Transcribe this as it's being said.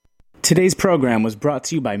Today's program was brought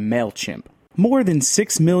to you by MailChimp. More than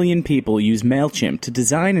 6 million people use MailChimp to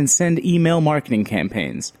design and send email marketing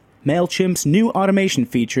campaigns. MailChimp's new automation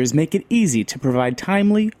features make it easy to provide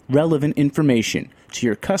timely, relevant information to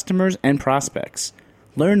your customers and prospects.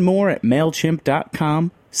 Learn more at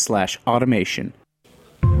MailChimp.com/automation.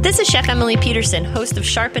 This is Chef Emily Peterson, host of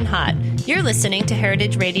Sharp and Hot. You're listening to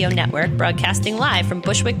Heritage Radio Network, broadcasting live from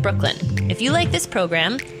Bushwick, Brooklyn. If you like this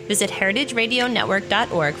program, visit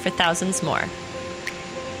heritageradionetwork.org for thousands more.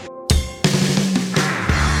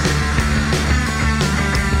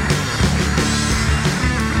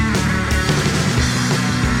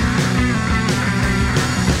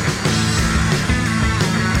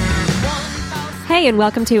 Hey, and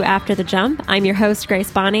welcome to After the Jump. I'm your host,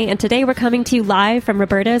 Grace Bonney, and today we're coming to you live from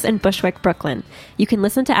Roberta's in Bushwick, Brooklyn. You can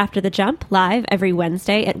listen to After the Jump live every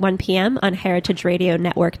Wednesday at 1 p.m. on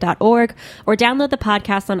heritageradionetwork.org or download the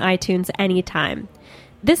podcast on iTunes anytime.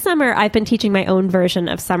 This summer, I've been teaching my own version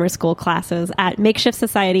of summer school classes at Makeshift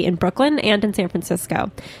Society in Brooklyn and in San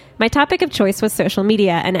Francisco. My topic of choice was social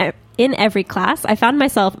media, and in every class, I found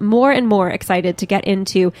myself more and more excited to get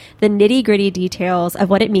into the nitty-gritty details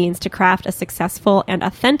of what it means to craft a successful and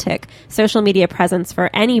authentic social media presence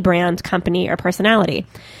for any brand, company, or personality.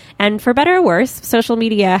 And for better or worse, social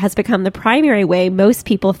media has become the primary way most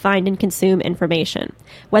people find and consume information.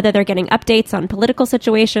 Whether they're getting updates on political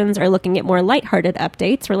situations or looking at more lighthearted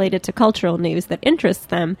updates related to cultural news that interests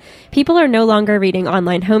them, people are no longer reading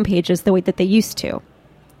online homepages the way that they used to.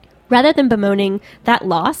 Rather than bemoaning that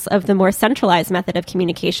loss of the more centralized method of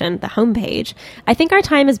communication, the homepage, I think our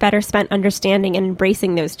time is better spent understanding and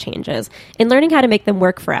embracing those changes and learning how to make them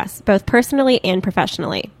work for us, both personally and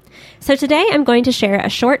professionally. So today I'm going to share a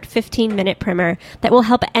short 15-minute primer that will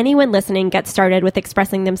help anyone listening get started with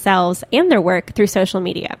expressing themselves and their work through social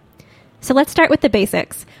media. So let's start with the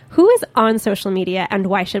basics. Who is on social media and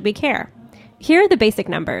why should we care? Here are the basic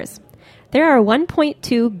numbers. There are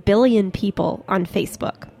 1.2 billion people on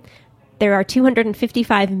Facebook. There are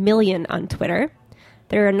 255 million on Twitter.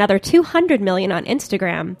 There are another 200 million on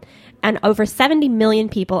Instagram and over 70 million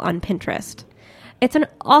people on Pinterest. It's an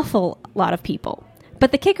awful lot of people.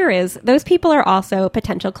 But the kicker is, those people are also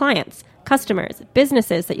potential clients, customers,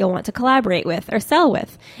 businesses that you'll want to collaborate with or sell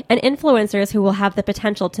with, and influencers who will have the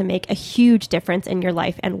potential to make a huge difference in your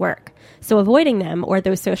life and work. So avoiding them, or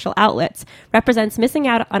those social outlets, represents missing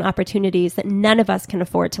out on opportunities that none of us can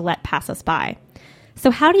afford to let pass us by. So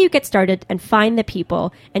how do you get started and find the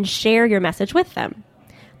people and share your message with them?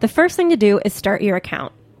 The first thing to do is start your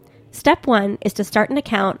account. Step 1 is to start an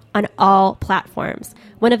account on all platforms.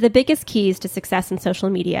 One of the biggest keys to success in social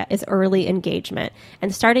media is early engagement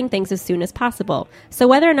and starting things as soon as possible. So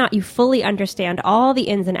whether or not you fully understand all the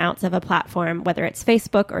ins and outs of a platform, whether it's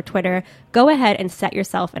Facebook or Twitter, go ahead and set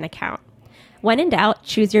yourself an account. When in doubt,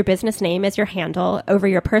 choose your business name as your handle over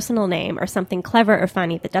your personal name or something clever or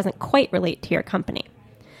funny that doesn't quite relate to your company.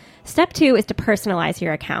 Step 2 is to personalize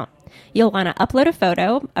your account. You'll want to upload a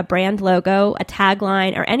photo, a brand logo, a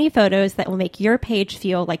tagline, or any photos that will make your page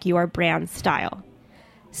feel like your brand style.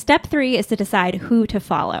 Step 3 is to decide who to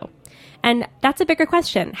follow. And that's a bigger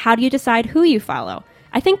question. How do you decide who you follow?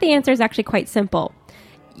 I think the answer is actually quite simple.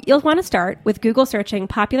 You'll want to start with Google searching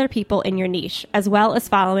popular people in your niche, as well as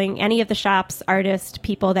following any of the shops, artists,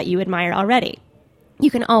 people that you admire already. You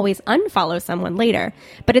can always unfollow someone later,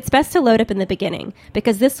 but it's best to load up in the beginning,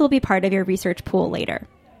 because this will be part of your research pool later.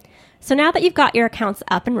 So now that you've got your accounts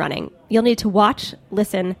up and running, you'll need to watch,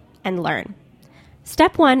 listen, and learn.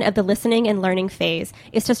 Step 1 of the listening and learning phase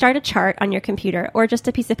is to start a chart on your computer or just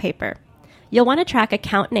a piece of paper. You'll want to track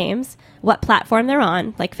account names, what platform they're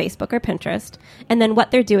on, like Facebook or Pinterest, and then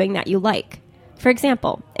what they're doing that you like. For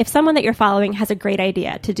example, if someone that you're following has a great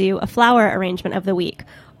idea to do a flower arrangement of the week,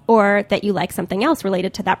 or that you like something else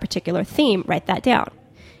related to that particular theme, write that down.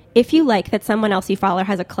 If you like that someone else you follow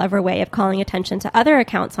has a clever way of calling attention to other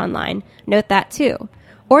accounts online, note that too.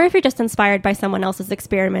 Or if you're just inspired by someone else's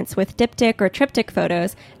experiments with diptych or triptych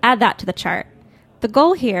photos, add that to the chart. The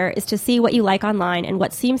goal here is to see what you like online and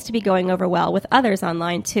what seems to be going over well with others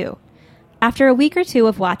online too. After a week or two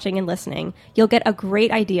of watching and listening, you'll get a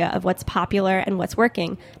great idea of what's popular and what's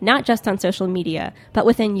working, not just on social media, but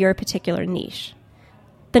within your particular niche.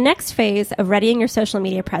 The next phase of readying your social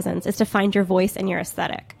media presence is to find your voice and your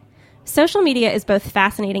aesthetic. Social media is both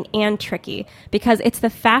fascinating and tricky because it's the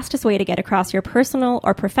fastest way to get across your personal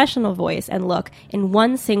or professional voice and look in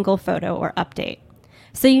one single photo or update.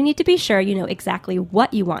 So you need to be sure you know exactly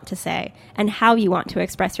what you want to say and how you want to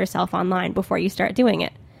express yourself online before you start doing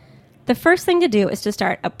it. The first thing to do is to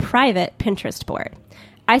start a private Pinterest board.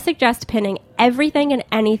 I suggest pinning everything and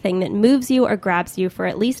anything that moves you or grabs you for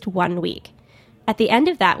at least 1 week. At the end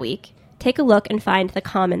of that week, take a look and find the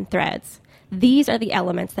common threads. These are the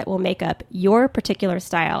elements that will make up your particular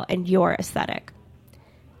style and your aesthetic.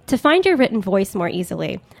 To find your written voice more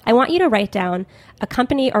easily, I want you to write down a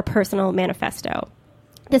company or personal manifesto.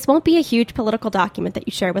 This won't be a huge political document that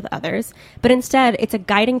you share with others, but instead it's a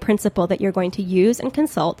guiding principle that you're going to use and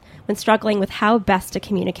consult when struggling with how best to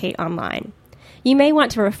communicate online. You may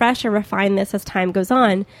want to refresh or refine this as time goes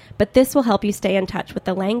on, but this will help you stay in touch with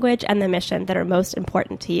the language and the mission that are most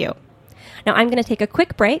important to you. Now I'm going to take a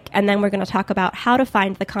quick break, and then we're going to talk about how to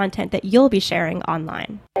find the content that you'll be sharing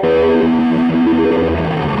online.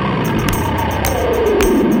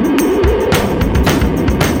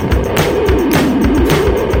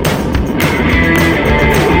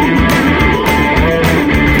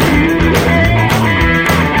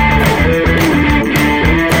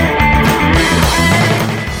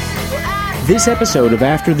 This episode of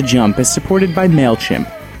After the Jump is supported by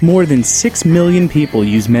MailChimp. More than 6 million people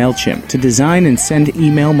use MailChimp to design and send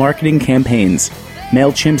email marketing campaigns.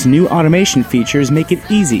 MailChimp's new automation features make it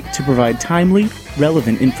easy to provide timely,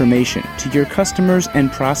 relevant information to your customers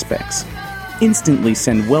and prospects. Instantly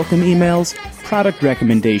send welcome emails, product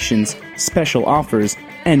recommendations, special offers,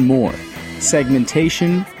 and more.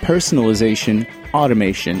 Segmentation, personalization,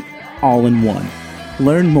 automation, all in one.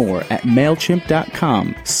 Learn more at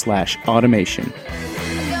MailChimp.com/automation.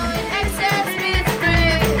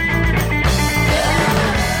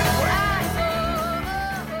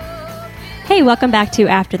 Hey, welcome back to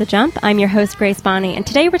After the Jump. I'm your host, Grace Bonney, and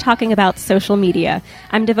today we're talking about social media.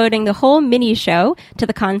 I'm devoting the whole mini show to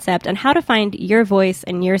the concept on how to find your voice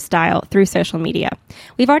and your style through social media.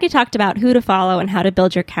 We've already talked about who to follow and how to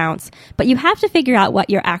build your accounts, but you have to figure out what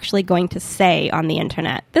you're actually going to say on the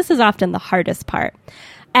internet. This is often the hardest part.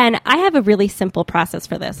 And I have a really simple process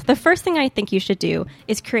for this. The first thing I think you should do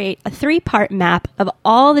is create a 3-part map of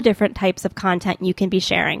all the different types of content you can be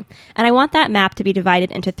sharing. And I want that map to be divided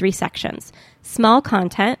into 3 sections: small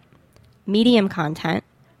content, medium content,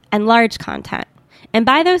 and large content. And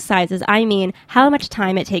by those sizes, I mean how much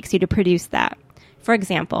time it takes you to produce that. For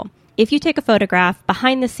example, if you take a photograph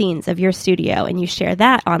behind the scenes of your studio and you share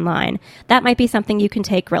that online, that might be something you can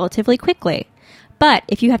take relatively quickly. But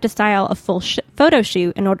if you have to style a full photo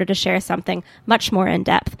shoot in order to share something much more in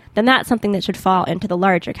depth, then that's something that should fall into the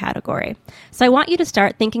larger category. So I want you to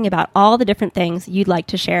start thinking about all the different things you'd like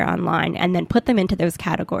to share online and then put them into those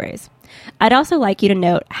categories. I'd also like you to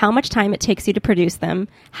note how much time it takes you to produce them,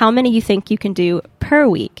 how many you think you can do per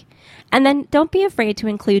week. And then don't be afraid to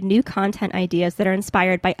include new content ideas that are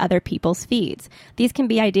inspired by other people's feeds. These can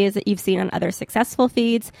be ideas that you've seen on other successful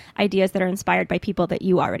feeds, ideas that are inspired by people that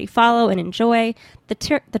you already follow and enjoy. The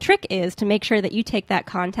trick is to make sure that you take that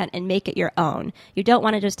content and make it your own. You don't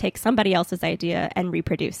want to just take somebody else's idea and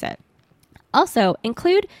reproduce it. Also,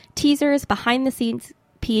 include teasers, behind-the-scenes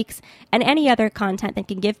peeks, and any other content that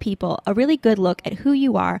can give people a really good look at who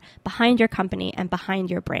you are behind your company and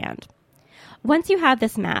behind your brand. Once you have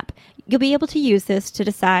this map, you'll be able to use this to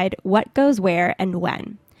decide what goes where and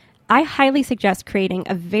when. I highly suggest creating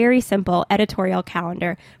a very simple editorial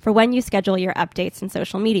calendar for when you schedule your updates in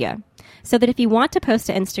social media, so that if you want to post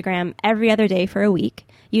to Instagram every other day for a week,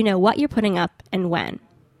 you know what you're putting up and when.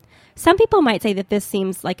 Some people might say that this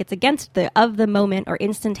seems like it's against the of-the-moment or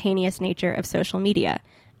instantaneous nature of social media,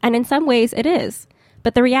 and in some ways it is.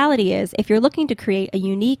 But the reality is, if you're looking to create a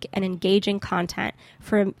unique and engaging content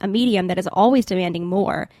for a medium that is always demanding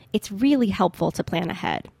more, it's really helpful to plan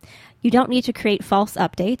ahead. You don't need to create false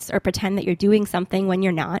updates or pretend that you're doing something when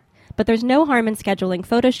you're not, but there's no harm in scheduling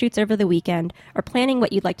photo shoots over the weekend or planning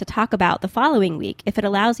what you'd like to talk about the following week if it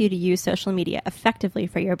allows you to use social media effectively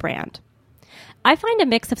for your brand. I find a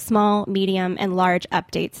mix of small, medium, and large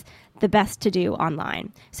updates the best to do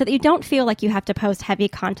online, so that you don't feel like you have to post heavy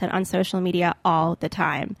content on social media all the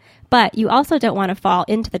time. But you also don't want to fall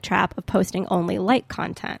into the trap of posting only light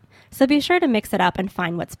content. So be sure to mix it up and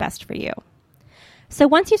find what's best for you. So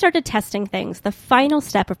once you started testing things, the final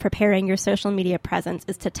step of preparing your social media presence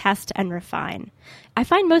is to test and refine. I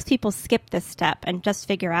find most people skip this step and just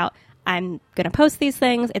figure out, I'm going to post these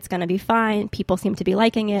things, it's going to be fine, people seem to be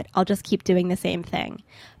liking it, I'll just keep doing the same thing.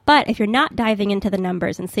 But if you're not diving into the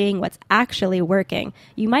numbers and seeing what's actually working,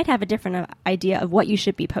 you might have a different idea of what you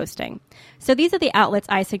should be posting. So these are the outlets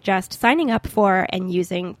I suggest signing up for and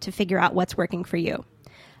using to figure out what's working for you.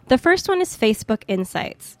 The first one is Facebook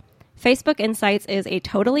Insights. Facebook Insights is a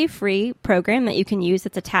totally free program that you can use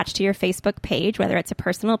that's attached to your Facebook page, whether it's a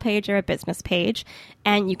personal page or a business page,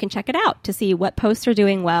 and you can check it out to see what posts are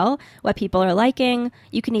doing well, what people are liking.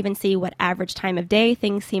 You can even see what average time of day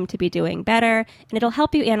things seem to be doing better, and it'll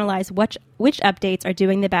help you analyze which updates are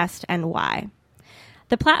doing the best and why.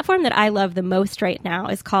 The platform that I love the most right now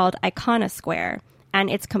is called Iconosquare, and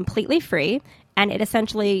it's completely free, and it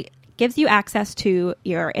essentially gives you access to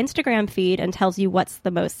your Instagram feed and tells you what's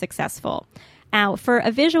the most successful. Now, for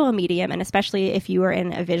a visual medium, and especially if you are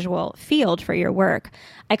in a visual field for your work,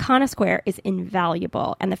 Iconosquare is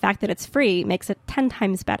invaluable, and the fact that it's free makes it 10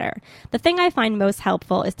 times better. The thing I find most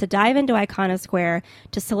helpful is to dive into Iconosquare,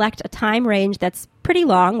 to select a time range that's pretty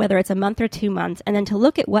long, whether it's a month or 2 months, and then to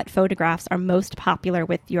look at what photographs are most popular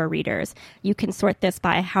with your readers. You can sort this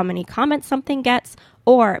by how many comments something gets,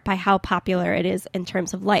 or by how popular it is in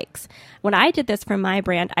terms of likes. When I did this for my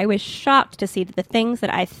brand, I was shocked to see that the things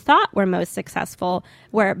that I thought were most successful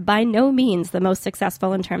were by no means the most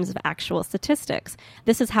successful in terms of actual statistics.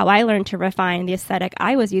 This is how I learned to refine the aesthetic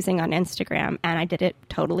I was using on Instagram, and I did it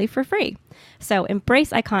totally for free. So embrace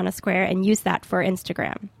Iconosquare and use that for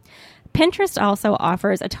Instagram. Pinterest also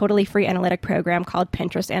offers a totally free analytic program called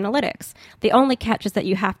Pinterest Analytics. The only catch is that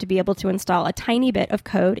you have to be able to install a tiny bit of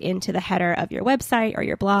code into the header of your website or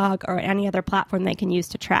your blog or any other platform they can use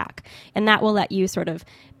to track. And that will let you sort of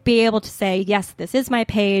be able to say, yes, this is my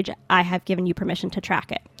page. I have given you permission to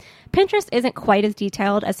track it. Pinterest isn't quite as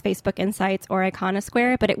detailed as Facebook Insights or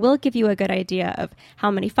Iconosquare, but it will give you a good idea of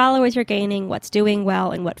how many followers you're gaining, what's doing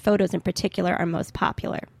well, and what photos in particular are most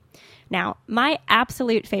popular. Now, my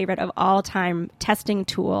absolute favorite of all time testing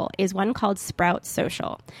tool is one called Sprout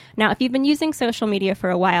Social. Now, if you've been using social media for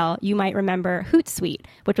a while, you might remember Hootsuite,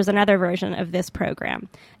 which was another version of this program.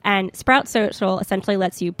 And Sprout Social essentially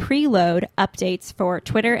lets you preload updates for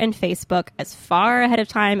Twitter and Facebook as far ahead of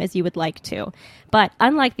time as you would like to. But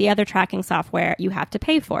unlike the other tracking software, you have to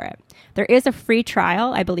pay for it. There is a free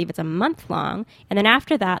trial. I believe it's a month long. And then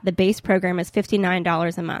after that, the base program is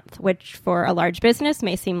 $59 a month, which for a large business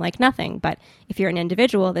may seem like nothing. But if you're an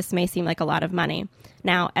individual, this may seem like a lot of money.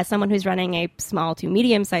 Now, as someone who's running a small to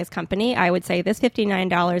medium-sized company, I would say this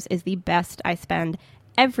 $59 is the best I spend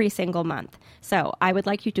every single month. So I would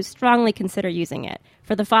like you to strongly consider using it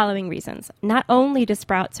for the following reasons. Not only does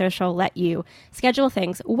Sprout Social let you schedule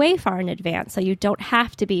things way far in advance so you don't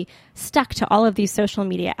have to be stuck to all of these social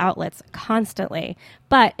media outlets constantly,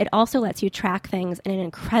 but it also lets you track things in an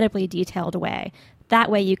incredibly detailed way. That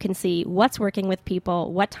way you can see what's working with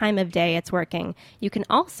people, what time of day it's working. You can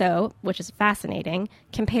also, which is fascinating,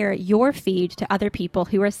 compare your feed to other people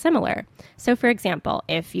who are similar. So for example,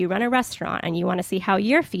 if you run a restaurant and you want to see how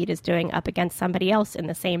your feed is doing up against somebody else in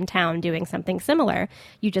the same town doing something similar,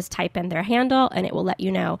 you just type in their handle and it will let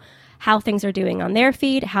you know how things are doing on their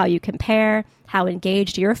feed, how you compare, how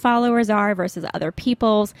engaged your followers are versus other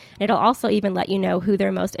people's. And it'll also even let you know who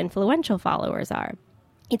their most influential followers are.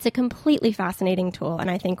 It's a completely fascinating tool and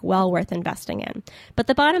I think well worth investing in. But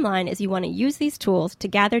the bottom line is you want to use these tools to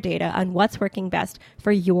gather data on what's working best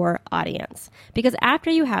for your audience. Because after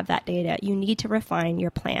you have that data, you need to refine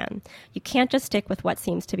your plan. You can't just stick with what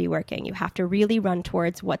seems to be working. You have to really run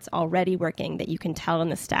towards what's already working that you can tell in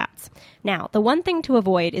the stats. Now, the one thing to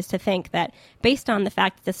avoid is to think that based on the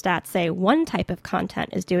fact that the stats say one type of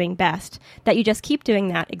content is doing best, that you just keep doing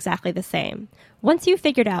that exactly the same. Once you've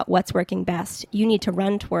figured out what's working best, you need to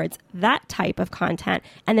run towards that type of content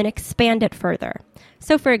and then expand it further.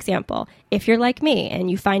 So for example, if you're like me and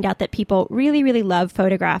you find out that people really, really love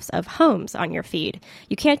photographs of homes on your feed,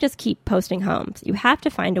 you can't just keep posting homes. You have to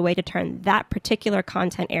find a way to turn that particular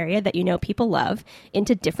content area that you know people love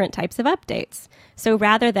into different types of updates. So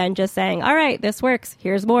rather than just saying, all right, this works,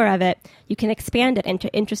 here's more of it, you can expand it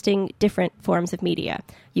into interesting different forms of media.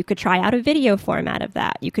 You could try out a video format of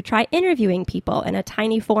that. You could try interviewing people in a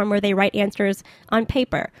tiny form where they write answers on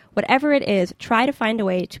paper. Whatever it is, try to find a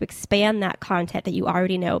way to expand that content that you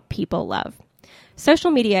already know people love.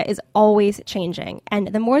 Social media is always changing, and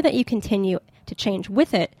the more that you continue to change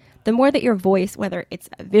with it, the more that your voice, whether it's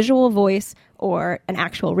a visual voice or an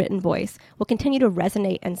actual written voice, will continue to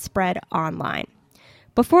resonate and spread online.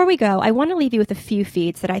 Before we go, I want to leave you with a few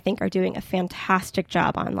feeds that I think are doing a fantastic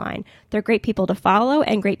job online. They're great people to follow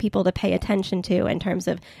and great people to pay attention to in terms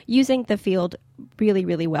of using the field really,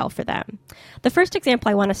 really well for them. The first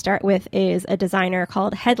example I want to start with is a designer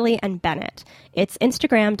called Hedley and Bennett. It's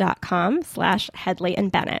Instagram.com/Hedley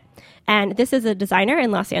and Bennett. And this is a designer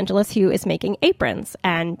in Los Angeles who is making aprons.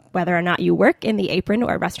 And whether or not you work in the apron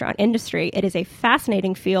or restaurant industry, it is a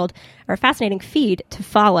fascinating field or fascinating feed to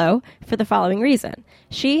follow for the following reason.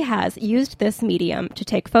 She has used this medium to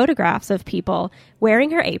take photographs of people wearing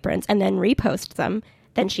her aprons and then repost them.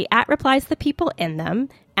 Then she @replies the people in them,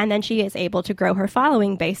 and then she is able to grow her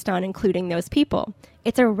following based on including those people.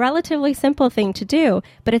 It's a relatively simple thing to do,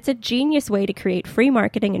 but it's a genius way to create free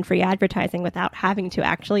marketing and free advertising without having to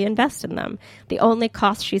actually invest in them. The only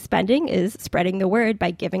cost she's spending is spreading the word by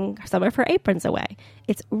giving some of her aprons away.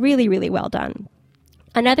 It's really, really well done.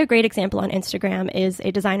 Another great example on Instagram is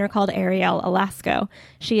a designer called Arielle Alasko.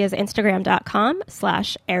 She is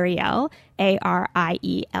Instagram.com/Arielle,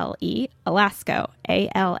 Ariele, Alasko,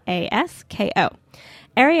 Alasko.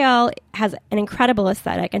 Arielle has an incredible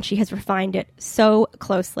aesthetic, and she has refined it so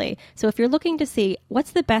closely. So if you're looking to see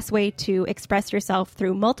what's the best way to express yourself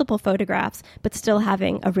through multiple photographs, but still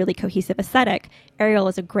having a really cohesive aesthetic, Arielle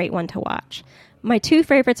is a great one to watch. My two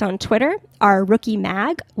favorites on Twitter are Rookie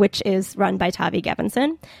Mag, which is run by Tavi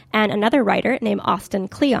Gevinson, and another writer named Austin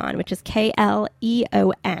Kleon, which is Kleon.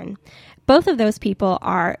 Both of those people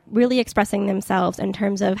are really expressing themselves in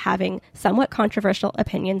terms of having somewhat controversial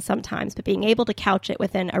opinions sometimes, but being able to couch it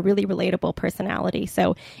within a really relatable personality.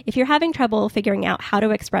 So if you're having trouble figuring out how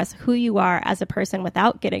to express who you are as a person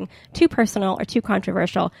without getting too personal or too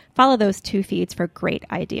controversial, follow those two feeds for great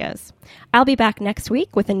ideas. I'll be back next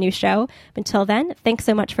week with a new show. Until then, thanks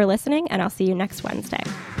so much for listening, and I'll see you next Wednesday.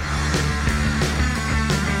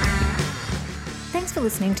 Thanks for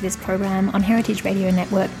listening to this program on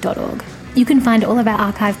heritageradionetwork.org. You can find all of our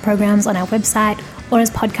archive programs on our website or as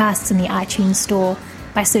podcasts in the iTunes store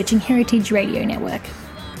by searching Heritage Radio Network.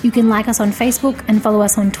 You can like us on Facebook and follow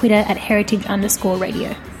us on Twitter at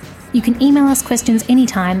heritage_radio. You can email us questions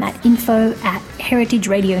anytime at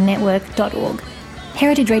info@heritageradionetwork.org.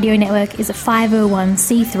 Heritage Radio Network is a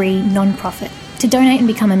 501c3 non-profit. To donate and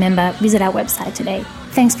become a member, visit our website today.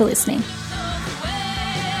 Thanks for listening.